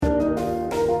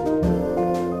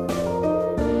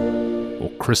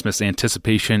Christmas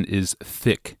anticipation is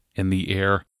thick in the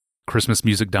air. Christmas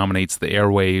music dominates the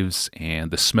airwaves,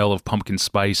 and the smell of pumpkin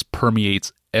spice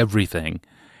permeates everything.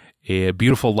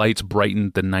 Beautiful lights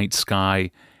brighten the night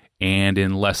sky, and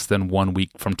in less than 1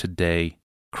 week from today,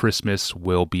 Christmas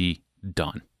will be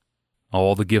done.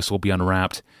 All the gifts will be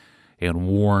unwrapped and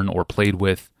worn or played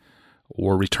with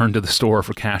or returned to the store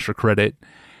for cash or credit.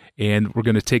 And we're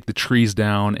going to take the trees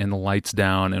down and the lights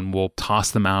down, and we'll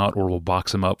toss them out or we'll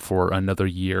box them up for another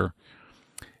year.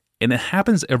 And it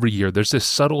happens every year. There's this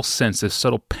subtle sense, this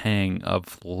subtle pang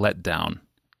of letdown.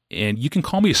 And you can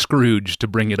call me a Scrooge to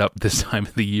bring it up this time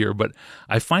of the year, but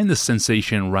I find this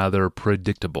sensation rather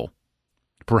predictable.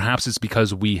 Perhaps it's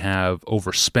because we have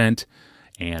overspent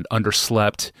and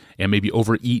underslept and maybe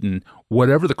overeaten.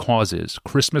 Whatever the cause is,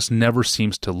 Christmas never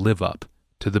seems to live up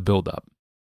to the buildup.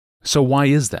 So why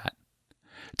is that?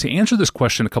 To answer this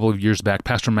question, a couple of years back,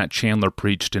 Pastor Matt Chandler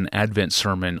preached an Advent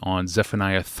sermon on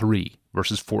Zephaniah 3,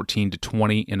 verses 14 to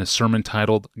 20, in a sermon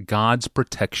titled God's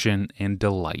Protection and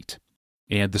Delight.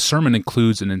 And the sermon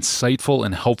includes an insightful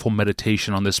and helpful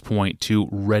meditation on this point to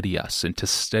ready us and to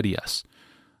steady us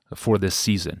for this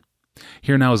season.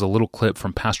 Here now is a little clip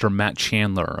from Pastor Matt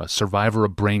Chandler, a survivor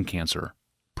of brain cancer,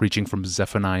 preaching from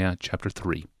Zephaniah chapter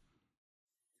 3.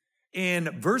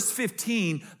 In verse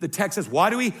 15, the text says, why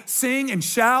do we sing and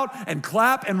shout and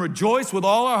clap and rejoice with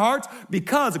all our hearts?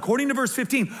 Because, according to verse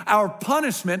 15, our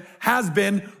punishment has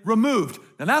been removed.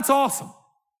 Now that's awesome.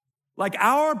 Like,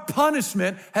 our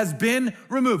punishment has been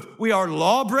removed. We are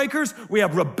lawbreakers. We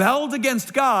have rebelled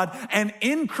against God. And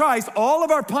in Christ, all of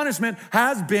our punishment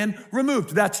has been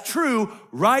removed. That's true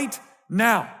right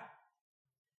now.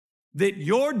 That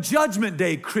your judgment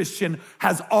day, Christian,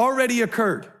 has already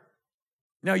occurred.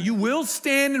 Now, you will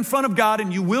stand in front of God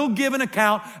and you will give an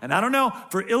account. And I don't know,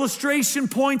 for illustration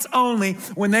points only,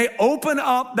 when they open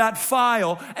up that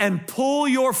file and pull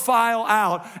your file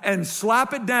out and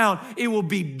slap it down, it will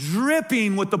be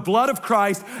dripping with the blood of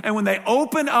Christ. And when they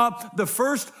open up the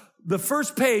first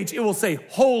page, it will say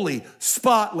holy,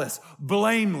 spotless,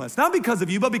 blameless. Not because of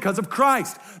you, but because of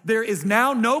Christ. There is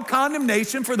now no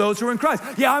condemnation for those who are in Christ.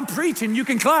 Yeah, I'm preaching. You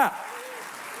can clap.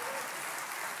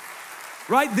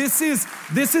 Right? This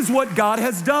is what God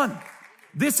has done.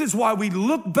 This is why we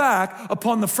look back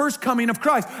upon the first coming of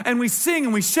Christ, and we sing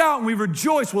and we shout and we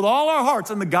rejoice with all our hearts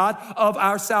in the God of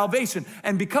our salvation.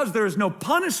 And because there is no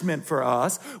punishment for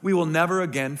us, we will never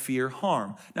again fear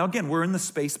harm. Now again, we're in the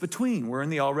space between. We're in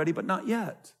the already but not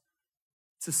yet.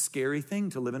 It's a scary thing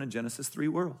to live in a Genesis 3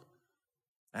 world.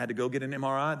 I had to go get an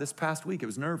MRI this past week. It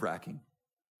was nerve-wracking.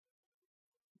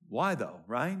 Why though,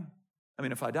 right? I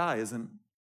mean, if I die,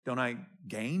 don't I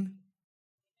gain?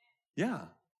 Yeah,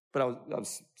 but I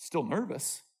was still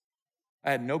nervous. I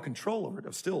had no control over it. I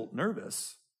was still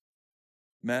nervous.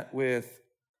 Met with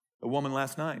a woman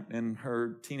last night and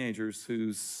her teenagers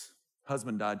whose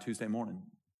husband died Tuesday morning.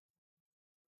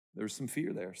 There's some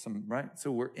fear there, right?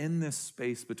 So we're in this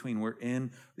space between. We're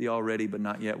in the already but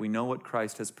not yet. We know what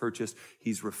Christ has purchased.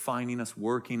 He's refining us,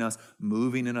 working us,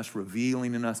 moving in us,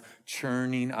 revealing in us,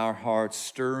 churning our hearts,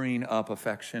 stirring up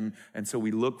affection. And so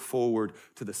we look forward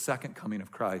to the second coming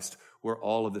of Christ, where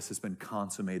all of this has been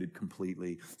consummated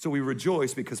completely. So we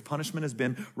rejoice because punishment has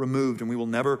been removed and we will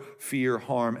never fear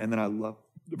harm. And then I love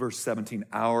verse 17,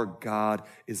 our God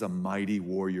is a mighty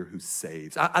warrior who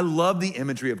saves. I love the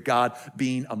imagery of God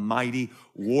being a mighty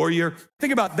warrior.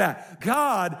 Think about that.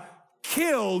 God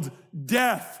killed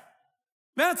death.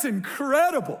 That's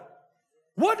incredible.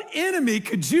 What enemy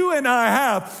could you and I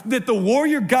have that the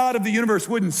warrior God of the universe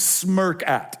wouldn't smirk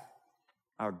at?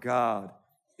 Our God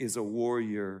is a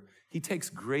warrior. He takes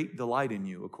great delight in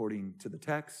you, according to the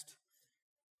text.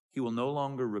 He will no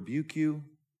longer rebuke you.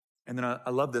 And then I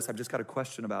love this. I've just got a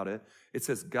question about it. It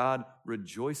says, God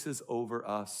rejoices over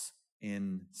us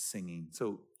in singing.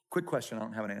 So, quick question I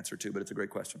don't have an answer to, but it's a great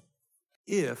question.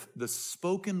 If the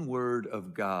spoken word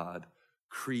of God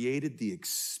created the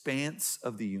expanse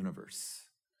of the universe,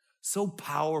 so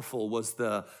powerful was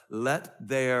the let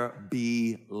there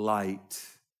be light,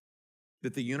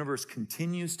 that the universe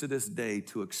continues to this day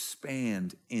to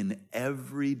expand in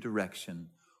every direction,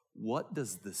 what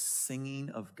does the singing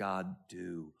of God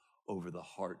do over the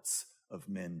hearts of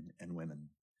men and women?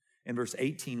 In verse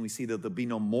 18, we see that there'll be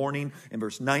no mourning. In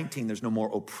verse 19, there's no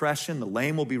more oppression. The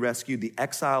lame will be rescued. The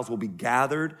exiles will be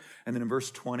gathered. And then in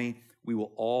verse 20, we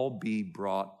will all be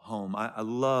brought home. I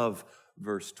love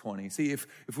verse 20. See, if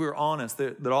we're honest,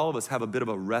 that all of us have a bit of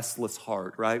a restless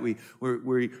heart, right? We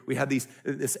have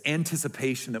this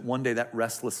anticipation that one day that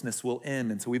restlessness will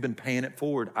end. And so we've been paying it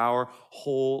forward our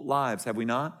whole lives, have we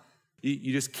not?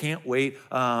 You just can't wait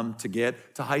to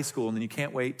get to high school, and then you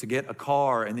can't wait to get a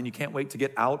car, and then you can't wait to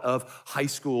get out of high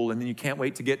school, and then you can't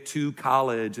wait to get to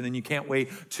college, and then you can't wait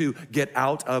to get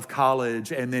out of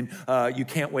college, and then you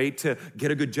can't wait to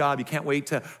get a good job. You can't wait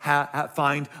to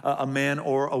find a man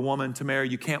or a woman to marry.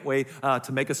 You can't wait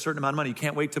to make a certain amount of money. You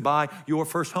can't wait to buy your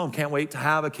first home. Can't wait to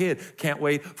have a kid. Can't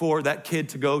wait for that kid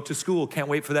to go to school. Can't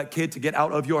wait for that kid to get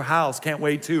out of your house. Can't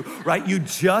wait to, right? You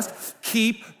just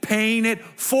keep paying it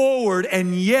forward.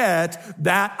 And yet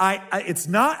that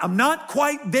I'm not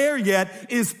quite there yet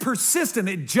is persistent.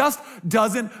 It just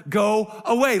doesn't go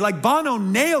away. Like Bono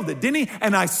nailed it, didn't he?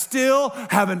 And I still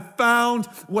haven't found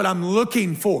what I'm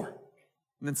looking for.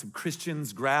 And then some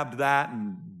Christians grabbed that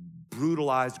and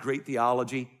brutalized great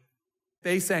theology.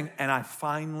 They sang, and I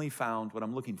finally found what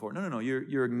I'm looking for. No,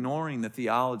 you're ignoring the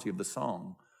theology of the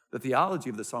song. The theology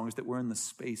of the song is that we're in the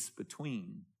space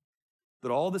between.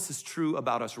 That all this is true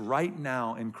about us right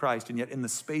now in Christ, and yet in the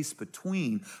space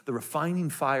between, the refining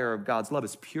fire of God's love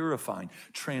is purifying,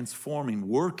 transforming,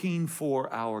 working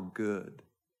for our good.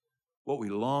 What we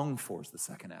long for is the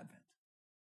second advent.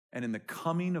 And in the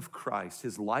coming of Christ,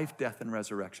 his life, death, and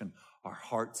resurrection, our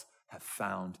hearts have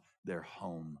found their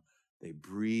home. They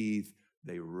breathe,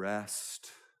 they rest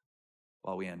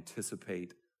while we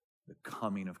anticipate the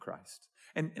coming of Christ.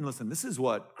 And listen, this is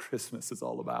what Christmas is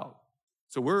all about.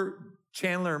 So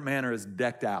Chandler Manor is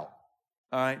decked out.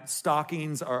 All right,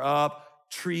 stockings are up,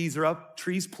 trees are up,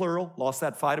 trees plural. Lost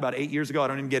that fight about 8 years ago. I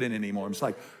don't even get in anymore. I'm just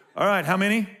like, all right, how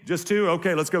many? Just 2?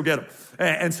 Okay, let's go get them.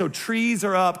 And so trees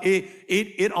are up.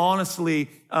 It honestly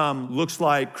looks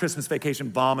like Christmas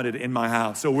Vacation vomited in my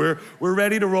house. So we're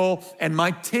ready to roll. And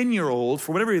my 10-year-old,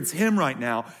 for whatever it's him right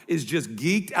now, is just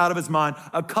geeked out of his mind.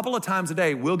 A couple of times a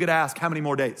day, we'll get asked how many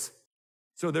more days.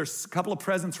 So there's a couple of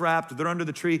presents wrapped. They're under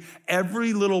the tree.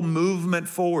 Every little movement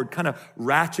forward kind of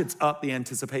ratchets up the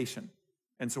anticipation.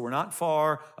 And so we're not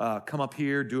far. Come up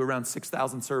here, do around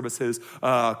 6,000 services,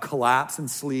 collapse and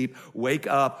sleep, wake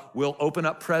up. We'll open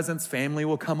up presents. Family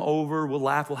will come over. We'll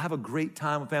laugh. We'll have a great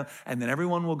time with family. And then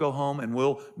everyone will go home, and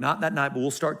not that night, but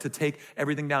we'll start to take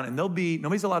everything down. And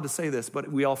nobody's allowed to say this,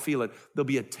 but we all feel it. There'll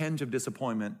be a tinge of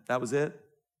disappointment. That was it.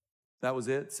 That was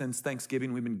it. Since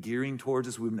Thanksgiving, we've been gearing towards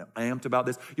this. We've been amped about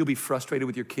this. You'll be frustrated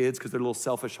with your kids because they're a little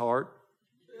selfish heart.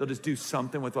 They'll just do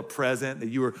something with a present that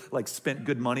you were spent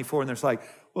good money for. And they're like,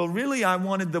 well, really, I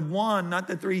wanted the one, not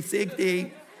the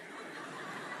 360.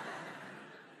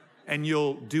 And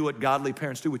you'll do what godly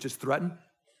parents do, which is threaten.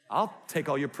 I'll take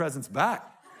all your presents back.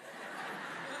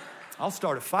 I'll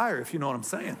start a fire, if you know what I'm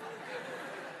saying.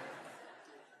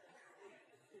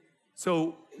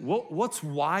 So what's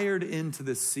wired into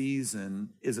this season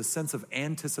is a sense of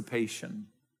anticipation.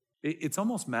 It's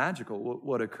almost magical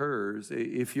what occurs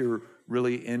if you're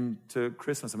really into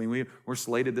Christmas. I mean, we're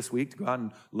slated this week to go out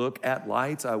and look at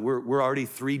lights. We're already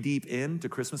 3 deep into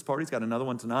Christmas parties. Got another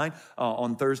one tonight.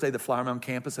 On Thursday, the Flower Mound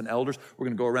campus and elders, we're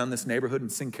going to go around this neighborhood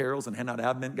and sing carols and hand out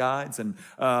Advent guides. And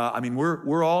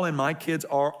we're all in. My kids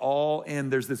are all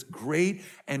in. There's this great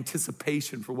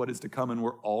anticipation for what is to come, and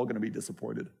we're all going to be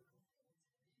disappointed.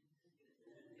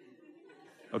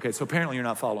 Okay, so apparently you're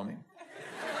not following me.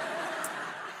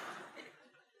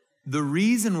 The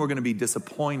reason we're going to be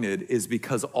disappointed is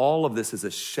because all of this is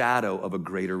a shadow of a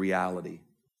greater reality.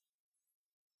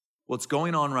 What's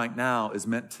going on right now is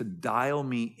meant to dial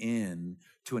me in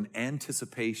to an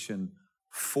anticipation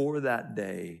for that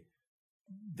day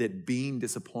that being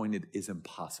disappointed is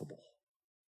impossible.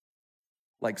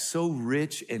 Like so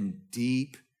rich and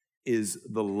deep is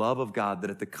the love of God that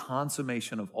at the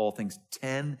consummation of all things,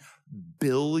 10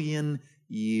 billion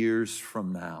years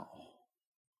from now,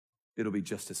 it'll be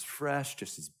just as fresh,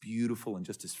 just as beautiful, and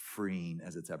just as freeing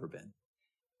as it's ever been.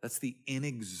 That's the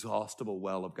inexhaustible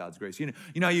well of God's grace. You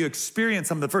know, you experience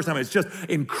something the first time, it's just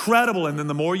incredible, and then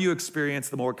the more you experience,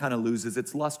 the more it kind of loses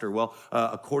its luster. Well,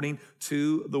 according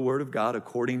to the Word of God,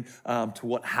 according to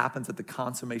what happens at the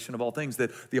consummation of all things,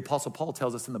 that the Apostle Paul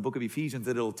tells us in the book of Ephesians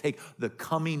that it'll take the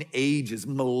coming ages,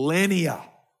 millennia,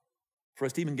 for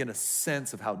us to even get a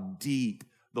sense of how deep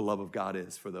the love of God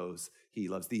is for those he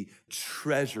loves, the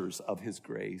treasures of his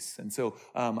grace. And so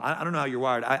I don't know how you're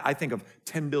wired. I think of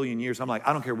 10 billion years. I'm like,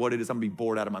 I don't care what it is. I'm going to be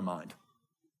bored out of my mind.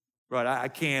 Right? I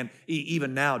can't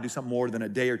even now do something more than a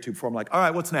day or two before I'm like, all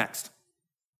right, what's next?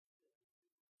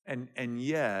 And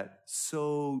yet,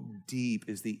 so deep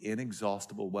is the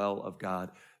inexhaustible well of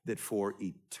God that for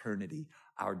eternity,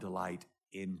 our delight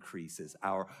increases.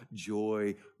 Our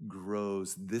joy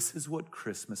grows. This is what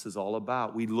Christmas is all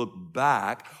about. We look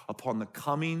back upon the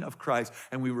coming of Christ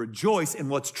and we rejoice in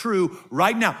what's true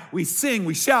right now. We sing,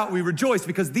 we shout, we rejoice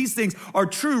because these things are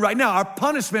true right now. Our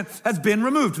punishment has been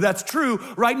removed. That's true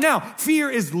right now.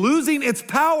 Fear is losing its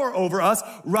power over us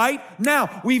right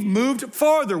now. We've moved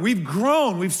farther. We've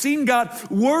grown. We've seen God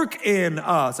work in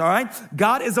us, all right?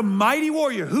 God is a mighty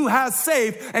warrior who has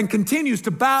saved and continues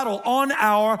to battle on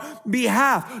our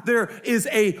behalf. There is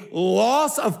a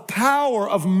loss of power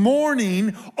of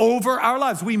mourning over our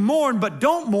lives. We mourn, but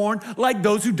don't mourn like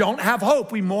those who don't have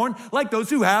hope. We mourn like those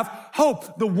who have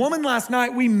hope. The woman last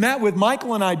night we met with,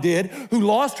 Michael and I did, who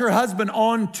lost her husband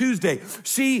on Tuesday.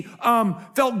 She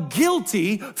felt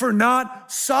guilty for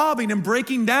not sobbing and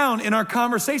breaking down in our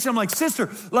conversation. I'm like, sister,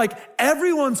 like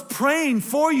everyone's praying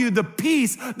for you the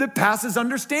peace that passes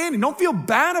understanding. Don't feel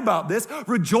bad about this.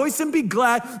 Rejoice and be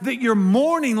glad that you're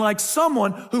mourning like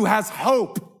someone who has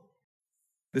hope.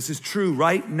 This is true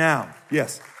right now.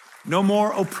 Yes. No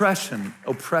more oppression.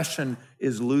 Oppression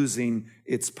is losing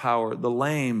its power. The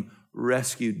lame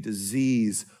rescued,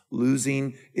 disease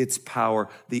losing its power.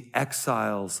 The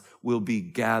exiles will be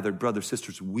gathered. Brothers,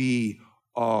 sisters, we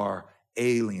are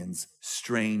aliens,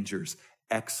 strangers,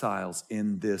 exiles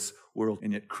in this world.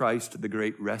 And yet Christ, the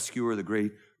great rescuer, the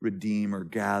great redeemer,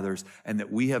 gathers, and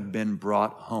that we have been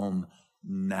brought home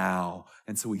now.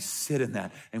 And so we sit in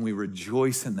that and we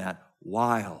rejoice in that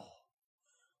while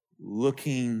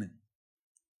looking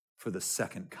for the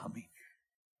second coming,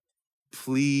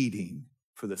 pleading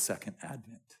for the second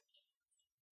advent.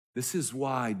 This is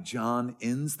why John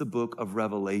ends the book of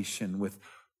Revelation with,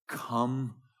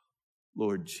 "Come,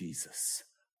 Lord Jesus,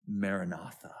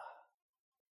 Maranatha."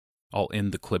 I'll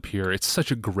end the clip here. It's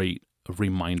such a great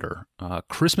reminder.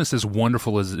 Christmas, as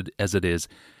wonderful as it is,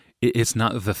 it's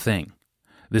not the thing.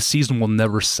 This season will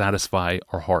never satisfy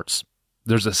our hearts.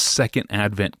 There's a second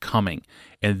advent coming,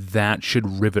 and that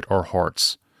should rivet our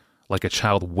hearts like a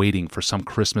child waiting for some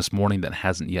Christmas morning that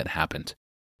hasn't yet happened.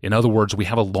 In other words, we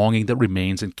have a longing that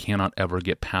remains and cannot ever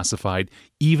get pacified,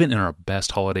 even in our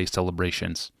best holiday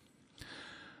celebrations.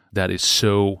 That is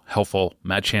so helpful.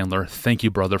 Matt Chandler, thank you,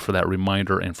 brother, for that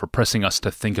reminder and for pressing us to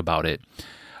think about it.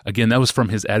 Again, that was from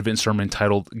his Advent sermon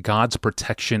titled God's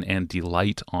Protection and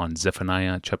Delight on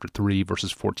Zephaniah chapter 3,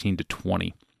 verses 14 to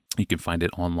 20. You can find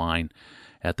it online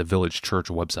at the Village Church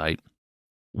website.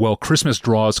 Well, Christmas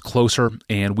draws closer,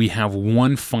 and we have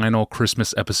one final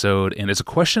Christmas episode, and it's a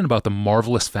question about the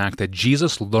marvelous fact that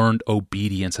Jesus learned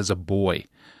obedience as a boy.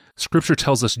 Scripture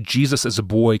tells us Jesus as a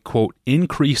boy, quote,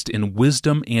 increased in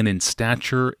wisdom and in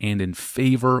stature and in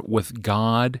favor with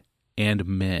God and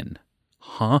men.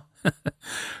 Huh?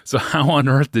 So how on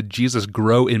earth did Jesus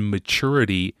grow in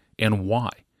maturity and why?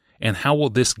 And how will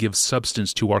this give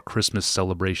substance to our Christmas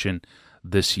celebration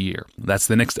this year? That's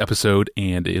the next episode,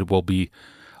 and it will be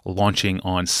launching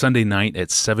on Sunday night at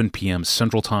 7 p.m.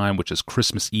 Central Time, which is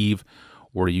Christmas Eve,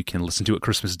 or you can listen to it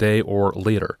Christmas Day or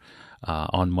later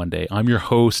on Monday. I'm your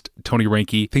host, Tony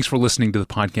Reinke. Thanks for listening to the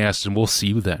podcast, and we'll see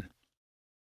you then.